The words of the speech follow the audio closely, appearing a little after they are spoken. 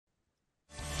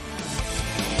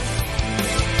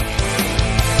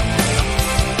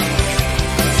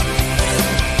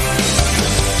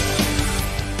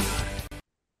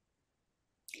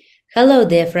Hello,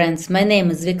 dear friends. My name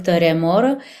is Victoria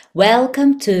Moro.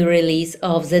 Welcome to Release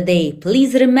of the Day.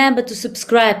 Please remember to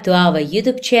subscribe to our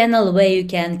YouTube channel where you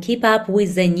can keep up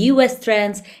with the newest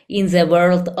trends in the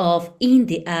world of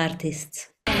indie artists.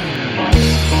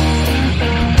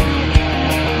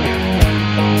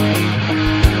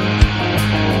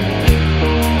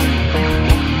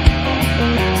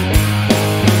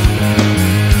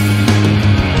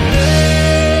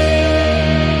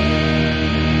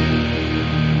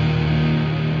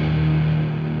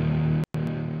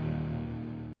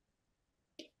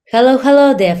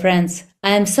 Hello, dear friends. I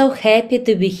am so happy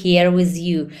to be here with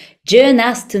you. Join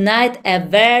us tonight, a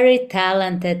very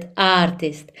talented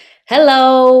artist.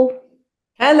 Hello.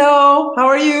 Hello, how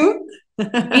are you?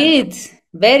 Good,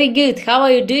 very good. How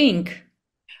are you doing?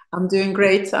 I'm doing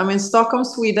great. I'm in Stockholm,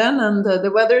 Sweden, and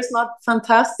the weather is not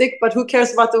fantastic, but who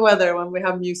cares about the weather when we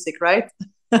have music, right?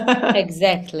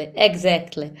 Exactly.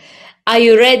 Are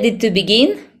you ready to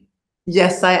begin?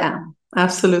 Yes, I am.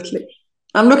 Absolutely.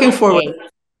 I'm looking forward. Okay,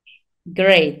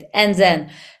 great. And then,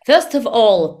 first of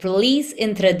all, please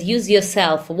introduce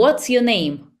yourself. What's your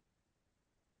name?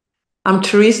 I'm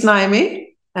Theresé Neaimé,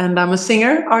 and I'm a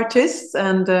singer, artist,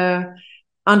 and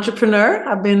entrepreneur.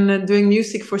 I've been doing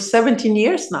music for 17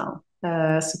 years now,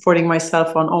 supporting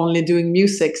myself on only doing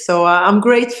music. So I'm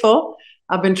grateful.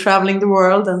 I've been traveling the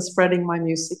world and spreading my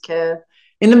music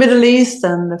in the Middle East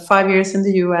and 5 years in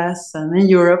the US and in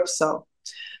Europe. So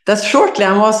that's shortly.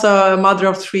 I'm also a mother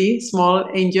of three small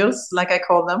angels, like I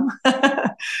call them.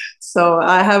 So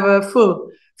I have a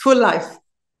full life.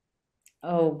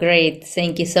 Oh, great.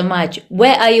 Thank you so much.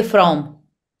 Where are you from?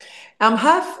 I'm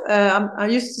half, I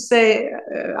used to say,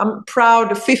 I'm proud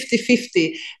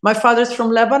 50-50. My father's from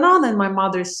Lebanon and my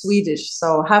mother is Swedish.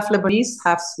 So half Lebanese,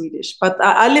 half Swedish. But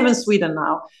I live in Sweden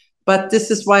now. But this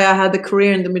is why I had a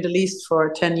career in the Middle East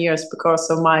for 10 years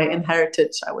because of my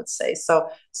heritage, I would say. So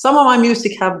some of my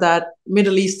music have that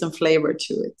Middle Eastern flavor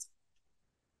to it.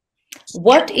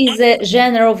 What is the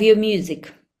genre of your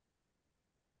music?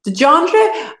 The genre,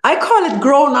 I call it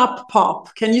grown-up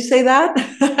pop. Can you say that?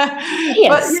 But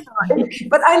Yes.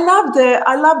 but I love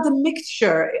the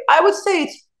mixture. I would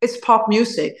say it's pop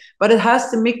music, but it has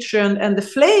the mixture and the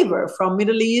flavor from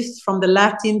Middle East, from the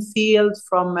Latin field,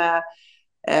 from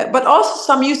but also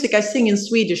some music I sing in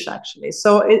Swedish actually.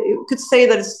 So it could say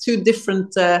that it's two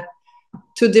different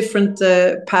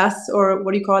paths, or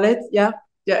what do you call it? Yeah,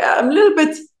 yeah. I'm a little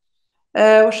bit.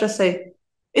 What should I say?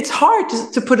 It's hard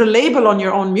to put a label on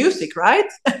your own music,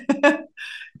 right?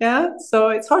 Yeah, so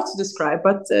it's hard to describe,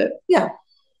 but yeah,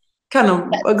 kind of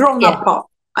a Yeah, grown-up pop.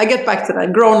 I get back to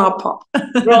that grown-up pop.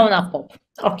 grown up pop.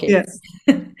 Okay. Yes.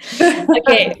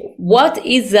 Okay. What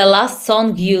is the last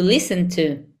song you listened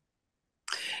to?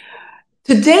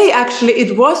 Today, actually,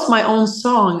 it was my own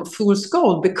song, Fool's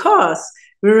Gold, because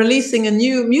we're releasing a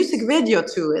new music video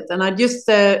to it. And I just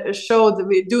showed that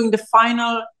we're doing the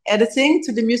final editing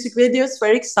to the music video. It's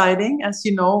very exciting, as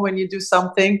you know, when you do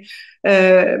something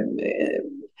uh,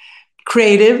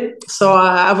 creative. So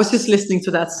I was just listening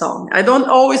to that song. I don't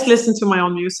always listen to my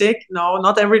own music. No,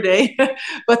 not every day.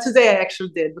 But today I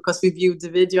actually did because we viewed the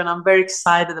video and I'm very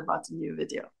excited about the new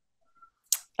video.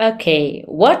 Okay.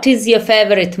 What is your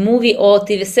favorite movie or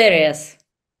TV series?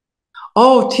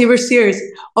 Oh, TV series.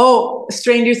 Oh,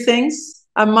 Stranger Things.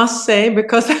 I must say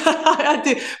because I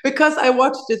do, because I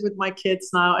watched it with my kids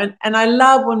now, and I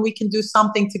love when we can do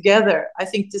something together. I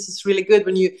think this is really good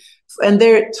when you and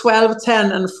they're 12,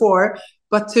 10, and 4,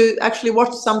 but to actually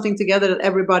watch something together that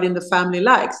everybody in the family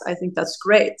likes, I think that's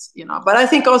great, you know. But I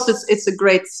think also it's a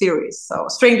great series. So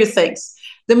Stranger Things.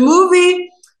 The movie,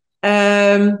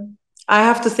 I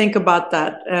have to think about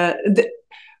that.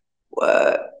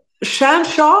 Shan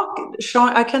Shock,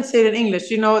 I can't say it in English.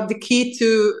 You know, The Key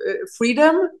to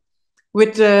Freedom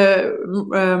with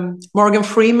Morgan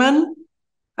Freeman.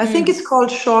 I think it's called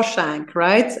Shawshank,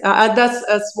 right?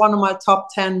 That's one of my top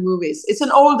 10 movies. It's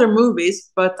an older movie,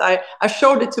 but I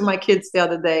showed it to my kids the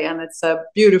other day, and it's a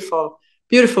beautiful,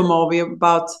 beautiful movie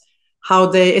about how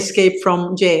they escape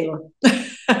from jail.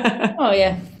 Oh,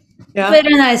 yeah. Yeah.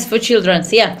 Very nice for children.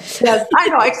 Yeah. Yes, I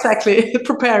know exactly.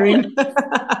 Preparing.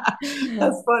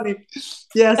 That's funny.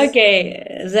 Yes.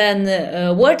 Okay.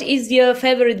 Then, what is your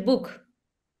favorite book?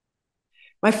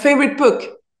 My favorite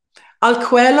book,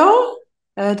 Alquelo.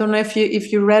 I don't know if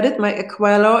you read it. My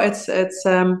Alquelo.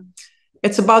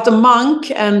 It's about a monk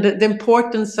and the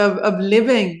importance of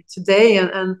living today,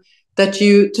 and that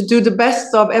you to do the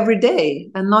best of every day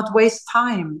and not waste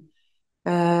time.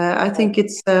 I think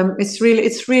it's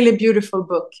really a beautiful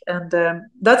book, and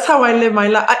that's how I live my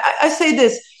life. I say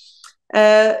this: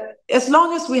 as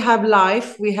long as we have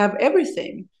life, we have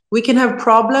everything. we can have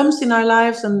problems in our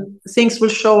lives and things will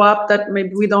show up that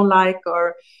maybe we don't like,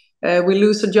 or we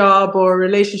lose a job or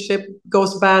relationship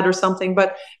goes bad or something.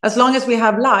 But as long as we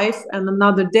have life and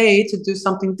another day to do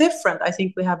something different, I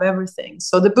think we have everything.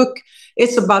 So the book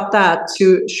is about that,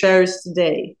 to cherish the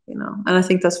day, you know, and I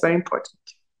think that's very important.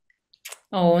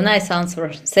 Oh, nice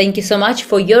answer. Thank you so much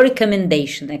for your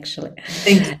recommendation, actually.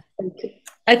 Thank you. Thank you.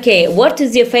 Okay, what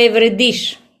is your favorite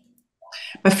dish?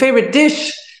 My favorite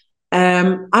dish,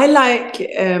 I like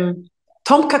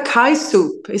tom kha kai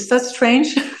soup. Is that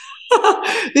strange?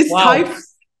 This Wow. type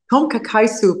tom kha kai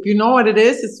soup. You know what it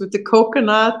is? It's with the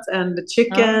coconut and the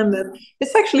chicken. And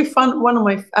it's actually fun. One of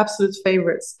my absolute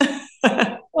favorites.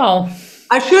 Wow.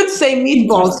 I should say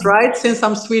meatballs, right? Since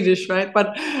I'm Swedish, right?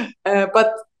 But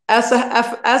as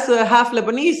a half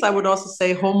Lebanese, I would also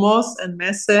say hummus and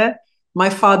messe. My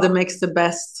father makes the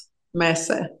best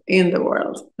messe in the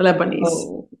world, Lebanese.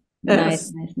 Oh,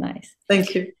 Yes. nice.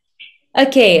 Thank you.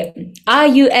 Okay, are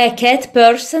you a cat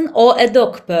person or a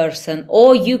dog person,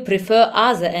 or you prefer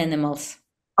other animals?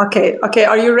 Okay.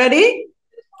 Are you ready?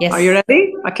 Yes. Are you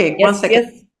ready? Okay, Yes, 1 second.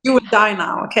 yes. You will die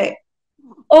now, okay?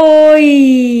 Oh,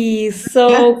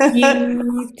 so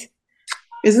cute.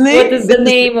 Isn't he? What is the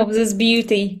name of this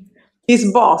beauty?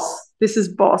 He's Boss. This is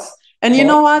Boss. And you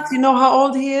know what? You know how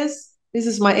old he is? This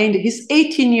is my angel. He's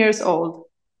 18 years old.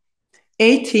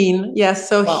 18, yes.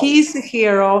 So Wow. he's a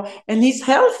hero and he's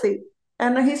healthy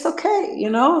and he's okay, you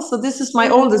know? So this is my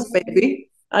oldest baby.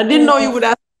 I didn't know you would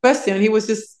ask a question. He was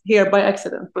just here by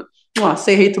accident, but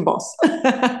say hey to Boss.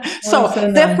 So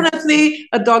nice. Definitely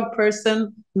a dog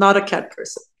person, not a cat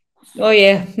person. Oh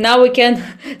yeah, now we can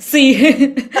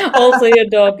see also your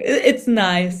dog. It's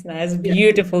nice,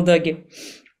 beautiful doggy.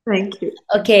 Thank you.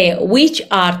 Okay, which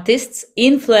artists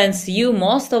influence you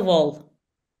most of all?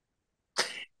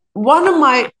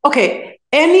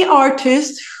 Any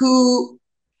artist who,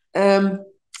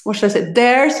 what should I say,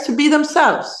 dares to be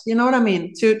themselves, you know what I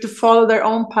mean? To follow their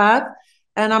own path.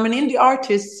 And I'm an indie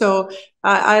artist, so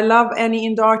I love any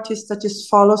indie artist that just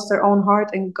follows their own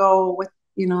heart and go with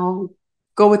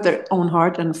their own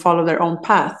heart and follow their own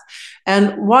path.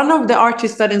 And one of the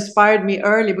artists that inspired me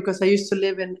early, because I used to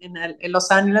live in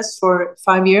Los Angeles for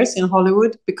 5 years in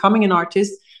Hollywood, becoming an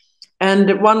artist.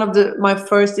 And one of my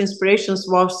first inspirations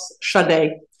was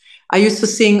Sade. I used to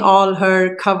sing all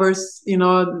her covers, you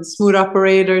know, Smooth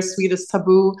Operator, Sweetest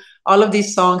Taboo, all of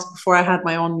these songs before I had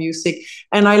my own music.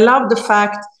 And I love the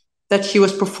fact that she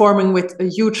was performing with a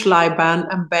huge live band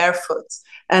and barefoot.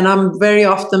 And I'm very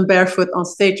often barefoot on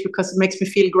stage because it makes me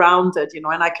feel grounded, you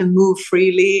know, and I can move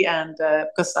freely. And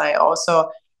because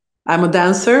I'm a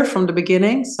dancer from the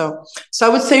beginning. So I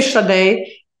would say Sade.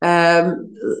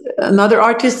 Another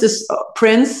artist is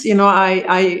Prince. You know,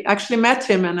 I actually met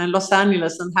him in Los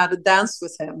Angeles and had a dance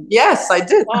with him. Yes, I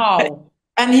did. Wow.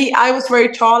 And I was very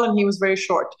tall and he was very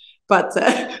short, but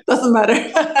doesn't matter.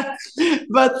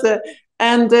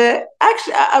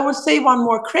 Actually, I would say one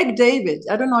more, Craig David.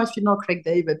 I don't know if you know Craig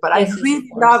David, but yes, I really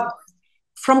love,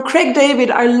 from Craig David,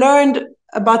 I learned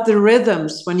about the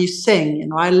rhythms when you sing. You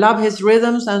know, I love his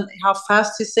rhythms and how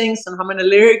fast he sings and how many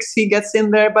lyrics he gets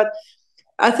in there. But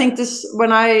I think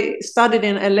when I studied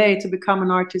in LA to become an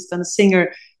artist and a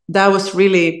singer, that was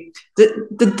really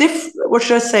what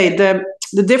should I say?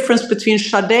 The difference between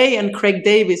Sade and Craig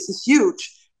Davis is huge,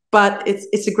 but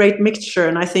it's a great mixture,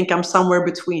 and I think I'm somewhere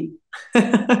between,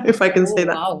 if I can say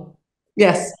that. Wow.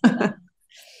 Yes.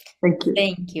 Thank you.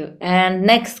 Thank you. And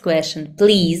next question,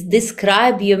 please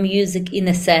describe your music in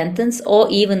a sentence or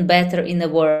even better in a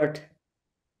word.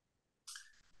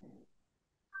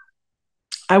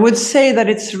 I would say that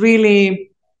it's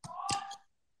really,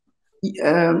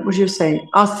 what would you say?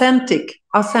 Authentic.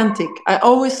 I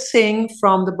always sing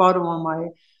from the bottom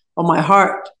of my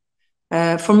heart.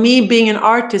 For me, being an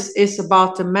artist is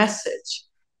about the message.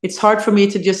 It's hard for me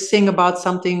to just sing about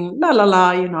something, la la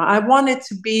la, you know. I want it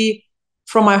to be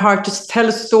from my heart, to tell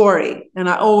a story. And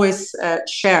I always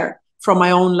share from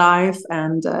my own life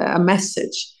and a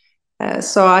message.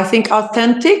 So I think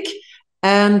authentic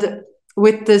and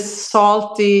with this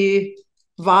salty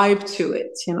vibe to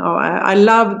it. You know, I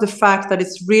love the fact that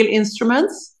it's real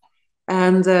instruments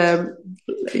and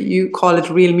you call it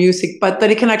real music, but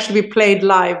that it can actually be played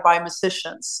live by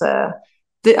musicians.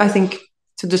 I think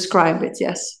to describe it,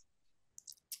 yes.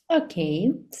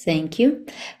 Okay, thank you.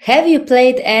 Have you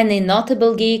played any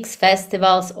notable gigs,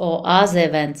 festivals, or other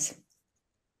events?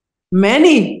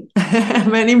 Many,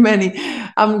 many.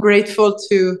 I'm grateful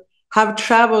to have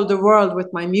traveled the world with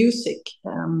my music.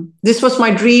 This was my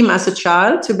dream as a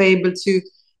child, to be able to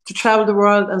travel the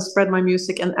world and spread my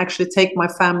music and actually take my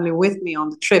family with me on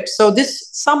the trip. So this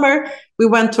summer we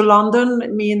went to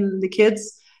London, me and the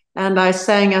kids, and I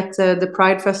sang at the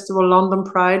Pride Festival, London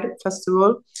Pride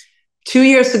Festival. 2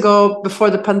 years ago, before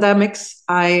the pandemics,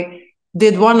 I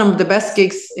did one of the best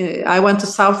gigs. I went to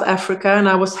South Africa and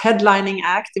I was headlining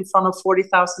act in front of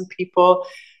 40,000 people.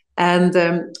 And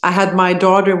I had my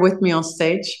daughter with me on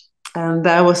stage. And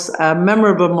that was a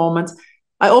memorable moment.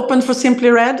 I opened for Simply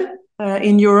Red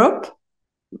in Europe.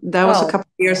 That was a couple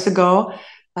of years ago.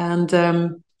 And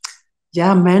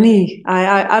many.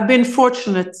 I've been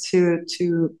fortunate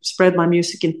to spread my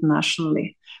music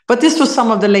internationally. But this was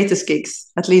some of the latest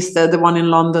gigs, at least the one in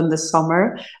London this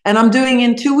summer. And I'm doing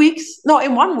in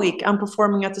 1 week, I'm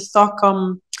performing at the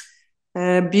Stockholm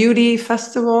Beauty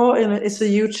Festival. It's a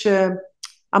huge,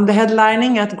 I'm the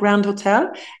headlining at Grand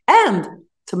Hotel. And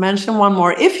to mention one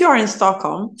more, if you're in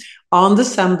Stockholm, on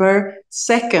December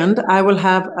 2nd, I will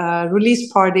have a release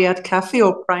party at Café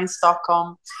Opera in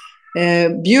Stockholm.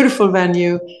 Beautiful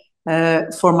venue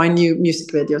for my new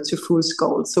music video, To Fool's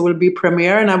Gold. So it will be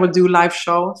premiere, and I will do live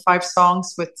show, 5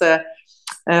 songs with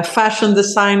fashion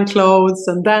design clothes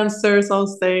and dancers on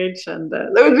stage, and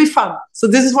that will be fun. So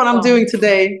this is what I'm doing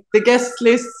today, the guest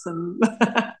lists. And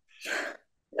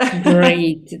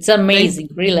Great. It's amazing,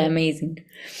 really amazing.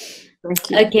 Thank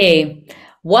you. Okay.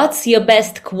 What's your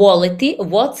best quality?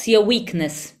 What's your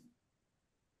weakness?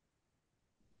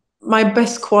 My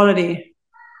best quality?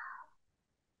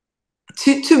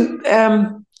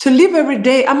 To live every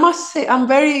day. I must say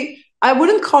I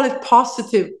wouldn't call it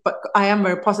positive, but I am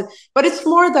very positive. But it's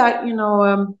more that,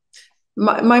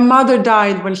 my mother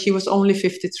died when she was only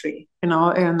 53,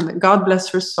 and God bless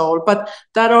her soul. But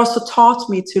that also taught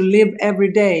me to live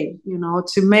every day,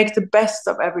 to make the best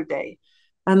of every day.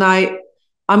 And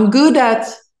I'm good at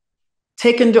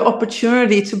taking the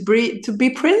opportunity to be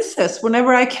princess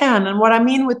whenever I can. And what I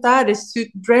mean with that is to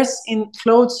dress in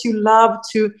clothes you love,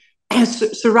 to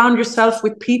surround yourself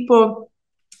with people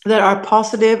that are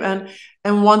positive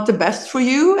and want the best for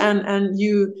you, and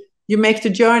you make the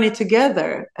journey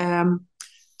together.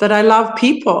 That I love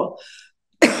people.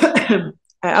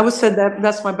 I would say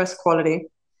that's my best quality.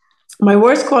 My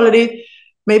worst quality,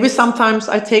 maybe sometimes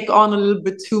I take on a little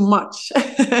bit too much,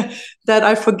 that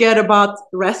I forget about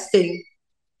resting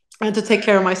and to take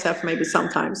care of myself maybe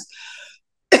sometimes.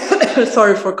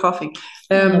 Sorry for coughing.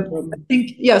 I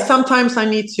think, sometimes I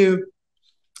need to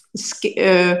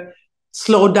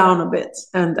slow down a bit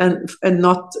and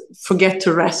not forget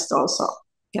to rest also.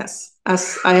 Yes,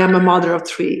 as I am a mother of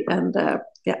 3, and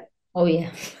Oh yeah,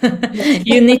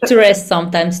 you need to rest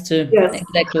sometimes too. Yes.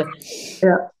 Exactly.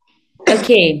 Yeah.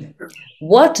 Okay,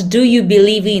 what do you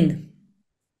believe in?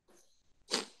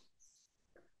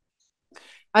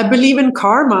 I believe in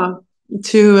karma,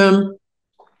 to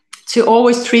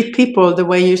always treat people the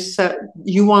way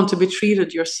you want to be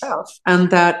treated yourself, and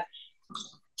that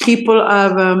people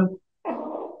have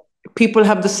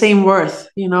the same worth,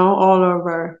 all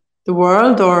over the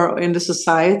world or in the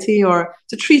society, or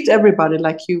to treat everybody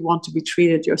like you want to be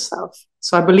treated yourself.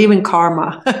 So I believe in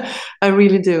karma. I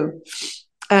really do.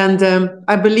 And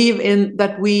I believe in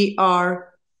that we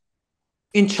are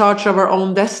in charge of our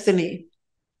own destiny.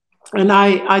 And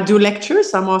I do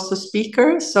lectures. I'm also a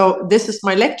speaker. So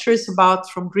my lecture is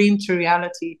about from dream to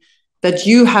reality, that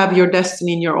you have your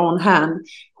destiny in your own hand.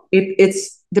 It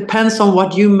depends on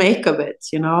what you make of it,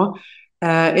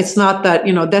 It's not that,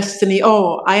 destiny,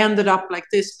 I ended up like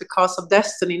this because of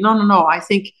destiny. No. I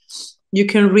think you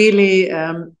can really,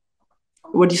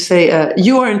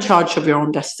 you are in charge of your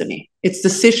own destiny. It's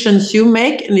decisions you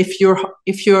make. And if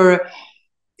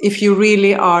you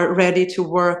really are ready to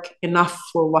work enough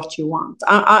for what you want.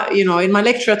 In my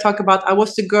lecture, I talk about, I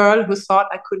was the girl who thought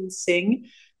I couldn't sing,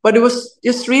 but it was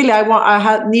just really,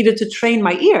 I needed to train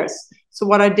my ears. So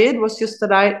what I did was just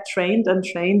that I trained and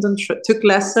took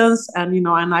lessons, and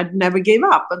I never gave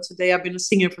up. And today I've been a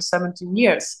singer for 17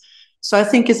 years. So I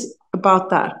think it's about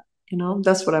that.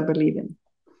 That's what I believe in.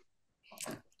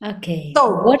 Okay.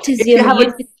 So what is your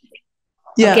music?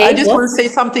 Okay, I just want to say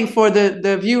something for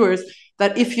the viewers,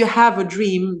 that if you have a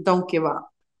dream, don't give up.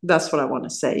 That's what I want to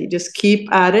say. Just keep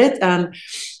at it, and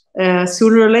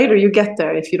sooner or later you get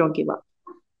there if you don't give up.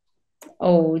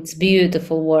 Oh, it's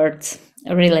beautiful words.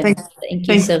 Really. Thank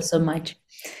you so much.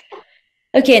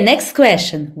 Okay, next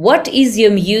question. What is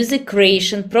your music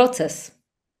creation process?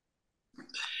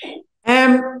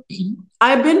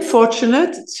 I've been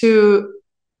fortunate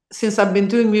since I've been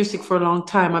doing music for a long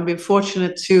time, I've been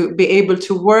fortunate to be able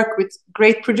to work with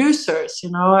great producers,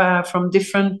 from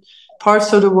different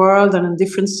parts of the world and in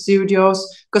different studios,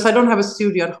 because I don't have a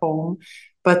studio at home,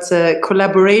 but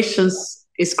collaborations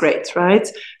is great, right?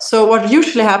 So what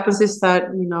usually happens is that,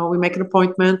 we make an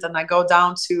appointment and I go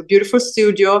down to a beautiful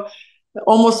studio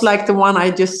almost like the one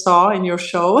I just saw in your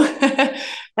show.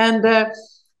 And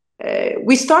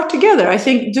we start together. I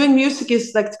think doing music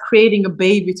is like creating a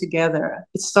baby together.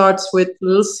 It starts with a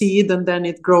little seed and then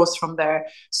it grows from there.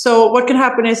 So what can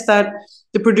happen is that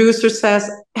the producer says,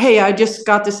 hey, I just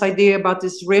got this idea about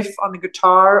this riff on the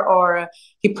guitar, or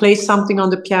he plays something on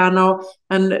the piano.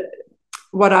 And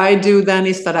what I do then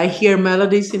is that I hear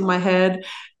melodies in my head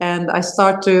and I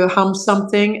start to hum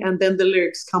something, and then the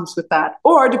lyrics comes with that.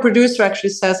 Or the producer actually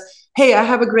says, hey, I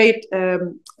have a great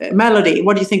melody.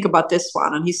 What do you think about this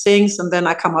one? And he sings, and then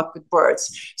I come up with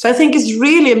words. So I think it's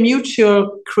really a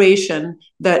mutual creation,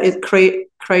 that it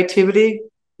creativity,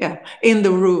 in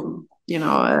the room,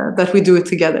 that we do it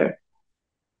together.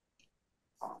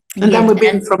 And then we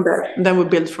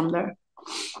build from there.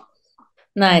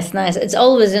 Nice. It's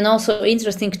always so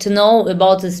interesting to know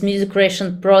about this music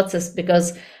creation process,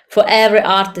 because for every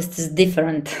artist is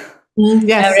different.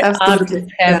 Yes, every absolutely.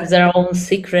 artist have their own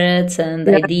secrets and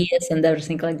ideas and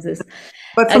everything like this.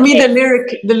 But for me, the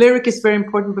lyric is very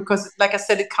important, because, like I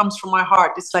said, it comes from my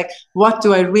heart. It's like, what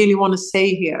do I really want to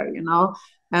say here,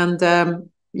 And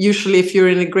usually, if you're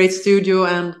in a great studio,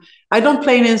 and I don't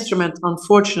play an instrument,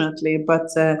 unfortunately, but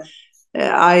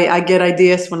I get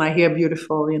ideas when I hear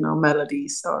beautiful,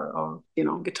 melodies or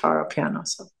guitar or piano.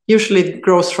 So usually it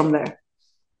grows from there.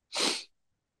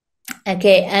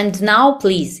 Okay, and now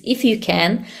please, if you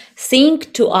can, sing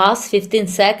to us 15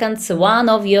 seconds one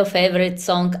of your favorite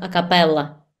song a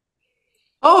cappella.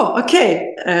 Oh,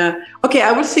 okay.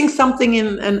 I will sing something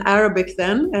in Arabic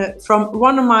then. From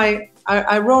one of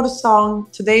I wrote a song,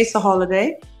 Today's a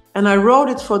Holiday, and I wrote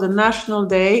it for the National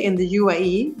Day in the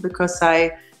UAE, because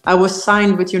I was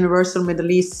signed with Universal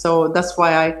Middle East, so that's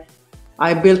why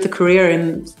I built a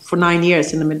career for 9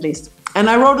 years in the Middle East. And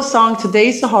I wrote a song,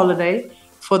 Today's a Holiday,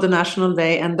 for the National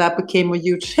Day, and that became a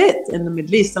huge hit in the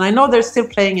Middle East. And I know they're still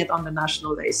playing it on the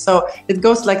National Day. So it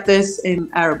goes like this in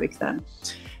Arabic then.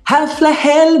 حفلة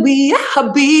حلوة يا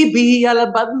حبيبي على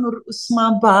بعض نرقص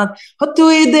مع بعض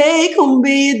حطوا ايديكم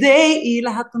بايدي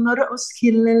لحتى نرقص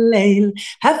كل الليل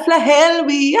حفلة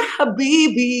حلوة يا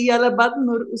حبيبي على بعض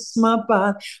نرقص مع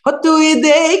بعض حطوا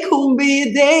ايديكم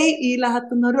بايدي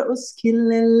لحتى نرقص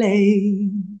كل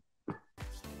الليل.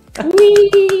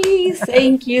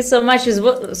 Thank you so much.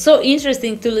 It's so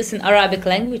interesting to listen Arabic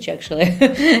language, actually.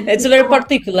 It's very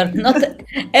particular. Not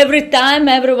every time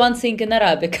everyone sings in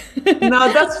Arabic. No,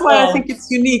 that's why I think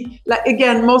it's unique. Like,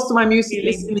 again, most of my music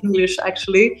is in English,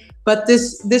 actually. But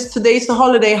this Today's a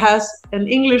Holiday has an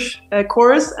English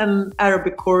chorus and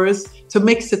Arabic chorus to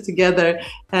mix it together.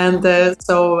 And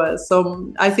so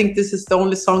I think this is the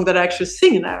only song that I actually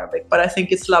sing in Arabic, but I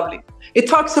think it's lovely. It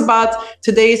talks about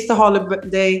today is the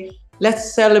holiday,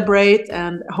 let's celebrate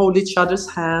and hold each other's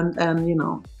hand, and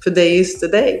today is the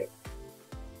day.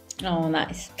 Oh,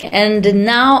 nice. And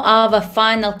now our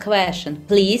final question.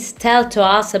 Please tell to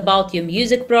us about your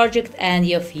music project and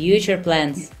your future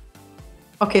plans.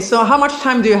 Okay, so how much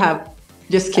time do you have?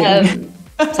 Just kidding.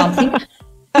 Something.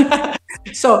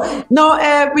 So no,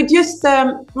 we just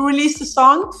released a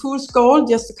song, Fool's Gold,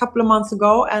 just a couple of months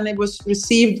ago, and it was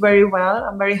received very well.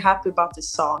 I'm very happy about this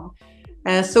song.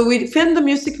 So we filmed the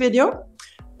music video,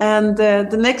 and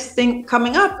the next thing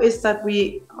coming up is that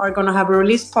we are going to have a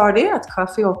release party at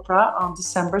Cafe Opera on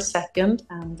December 2nd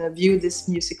and view this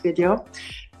music video.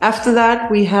 After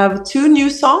that, we have 2 new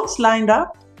songs lined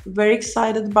up. Very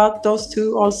excited about those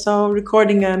 2, also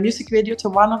recording a music video to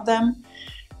one of them.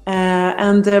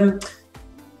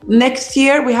 Next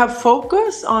year we have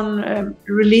focus on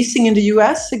releasing in the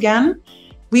US again.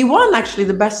 We won actually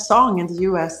the best song in the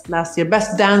US last year,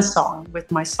 best dance song,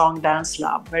 with my song Dance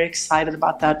Love. Very excited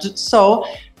about that. So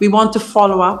we want to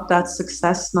follow up that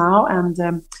success now,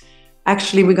 and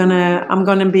actually I'm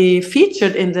gonna be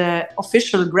featured in the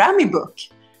official Grammy book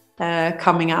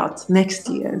coming out next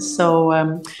year.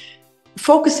 So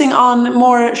focusing on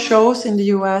more shows in the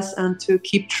US and to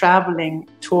keep traveling,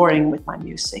 touring with my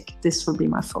music. This will be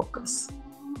my focus.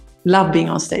 Love being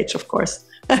on stage, of course.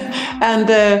 And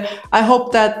I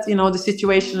hope that, the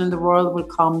situation in the world will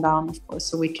calm down, of course,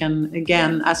 so we can,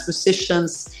 again, as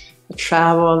musicians,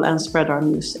 travel and spread our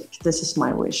music. This is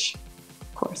my wish,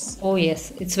 of course. Oh,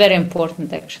 yes. It's very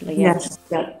important, actually. Yes.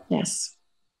 Yes.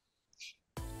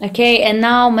 Okay, and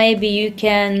now maybe you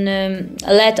can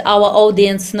let our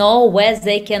audience know where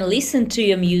they can listen to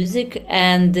your music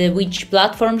and which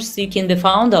platforms you can be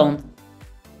found on.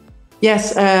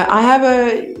 Yes, I have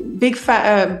a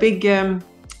big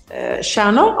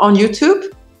channel on YouTube.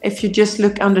 If you just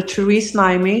look under Theresé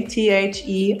Neaimé,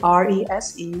 Theresé Neaimé,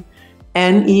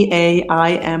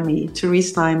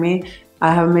 Theresé Neaimé.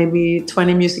 I have maybe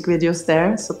 20 music videos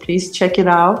there, so please check it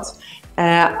out.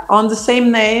 On the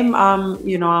same name,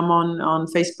 you know, I'm on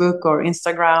Facebook or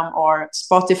Instagram or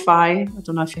Spotify. I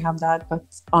don't know if you have that, but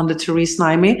on the Theresé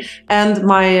Neaimé. And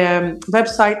my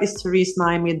website is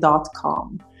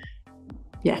thereseneaimé.com.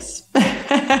 Yes.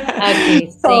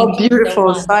 Okay, So thank you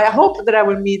beautiful. so So I hope that I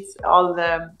will meet all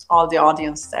the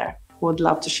audience there. Would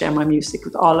love to share my music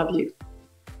with all of you.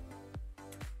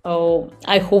 Oh,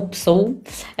 I hope so.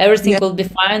 Everything Yeah. will be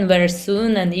fine very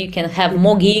soon, and you can have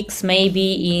more gigs maybe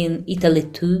in Italy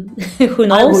too. Who I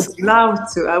knows? would love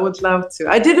to. I would love to.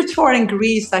 I did a tour in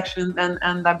Greece actually,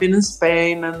 and I've been in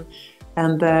Spain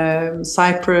and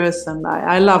Cyprus, and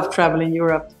I love traveling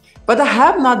Europe. But I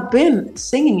have not been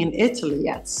singing in Italy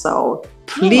yet. So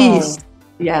please,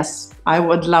 yes, I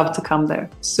would love to come there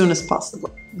as soon as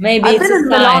possible. Maybe I've it's been a in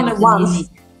sign Milan that you once. need.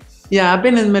 Yeah, I've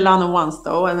been in Milan once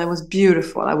though, and it was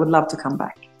beautiful. I would love to come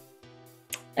back.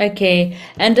 Okay,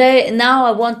 and now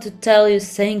I want to tell you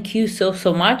thank you so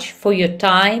much for your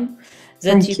time,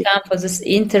 that Thank you you. come for this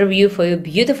interview, for your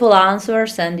beautiful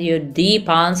answers and your deep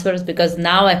answers, because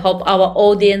now I hope our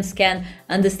audience can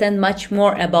understand much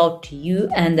more about you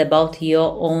and about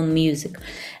your own music.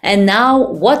 And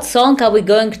now, what song are we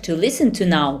going to listen to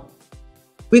now?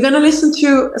 We're going to listen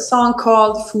to a song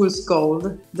called Fool's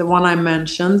Gold, the one I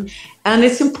mentioned. And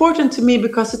it's important to me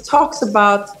because it talks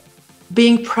about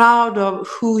being proud of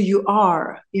who you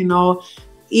are, you know,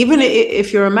 even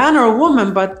if you're a man or a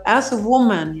woman, but as a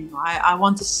woman, you know, I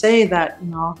want to say that, you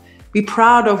know, be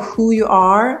proud of who you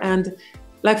are. And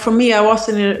like for me, I was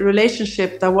in a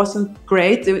relationship that wasn't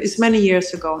great. It's many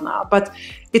years ago now, but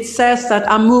it says that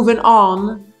I'm moving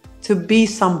on to be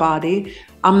somebody.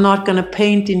 I'm not going to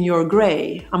paint in your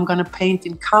gray. I'm going to paint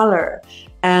in color.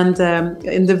 And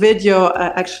in the video,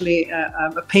 actually,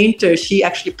 a painter, she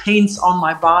actually paints on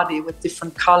my body with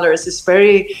different colors. It's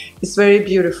very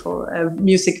beautiful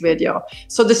music video.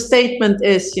 So the statement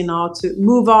is, you know, to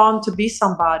move on, to be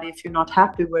somebody if you're not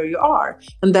happy where you are.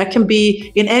 And that can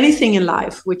be in anything in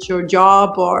life, with your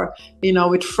job or, you know,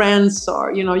 with friends,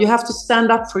 or, you know, you have to stand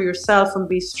up for yourself and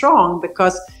be strong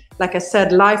because, like I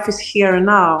said, life is here and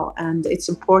now, and it's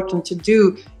important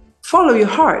to follow your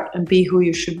heart and be who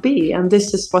you should be. And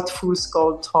this is what Fool's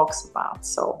Gold talks about.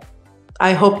 So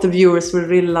I hope the viewers will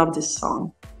really love this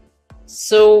song.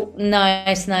 So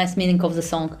nice meaning of the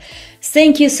song.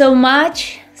 Thank you so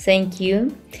much. Thank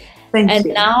you. Thank and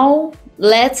you. Now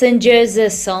let's enjoy the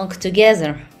song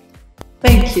together.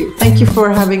 Thank you. Thank you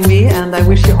for having me, and I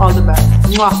wish you all the best.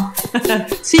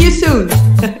 Mwah. See you soon.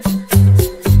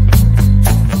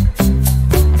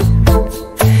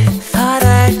 Thought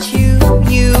that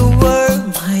you were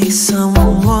my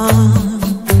someone.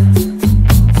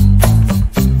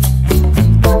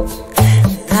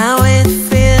 Now it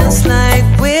feels like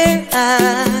we're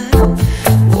at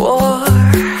war.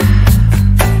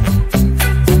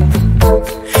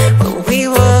 When we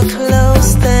were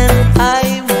close, then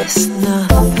I missed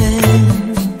nothing.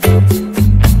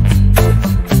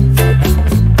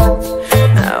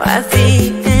 Now at the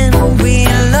end we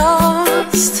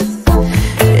lost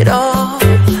it all.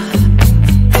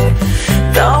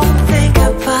 Don't think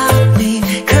about me,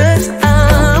 'cause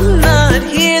I'm not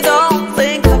here. Don't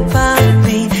think about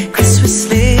me, 'cause we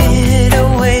slid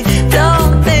away.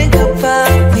 Don't think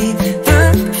about me,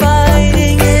 not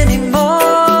fighting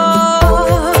anymore.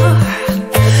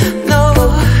 No,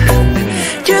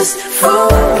 just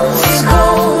fool's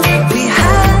gold. We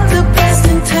had the best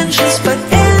intentions, but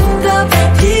end up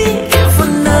here for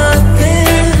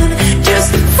nothing.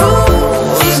 Just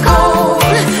fool's gold.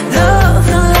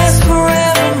 Nothing lasts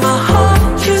forever. My heart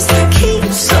just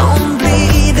keeps on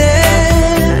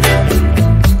bleeding.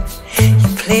 You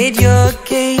played your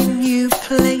game, you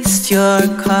placed your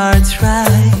cards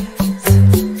right.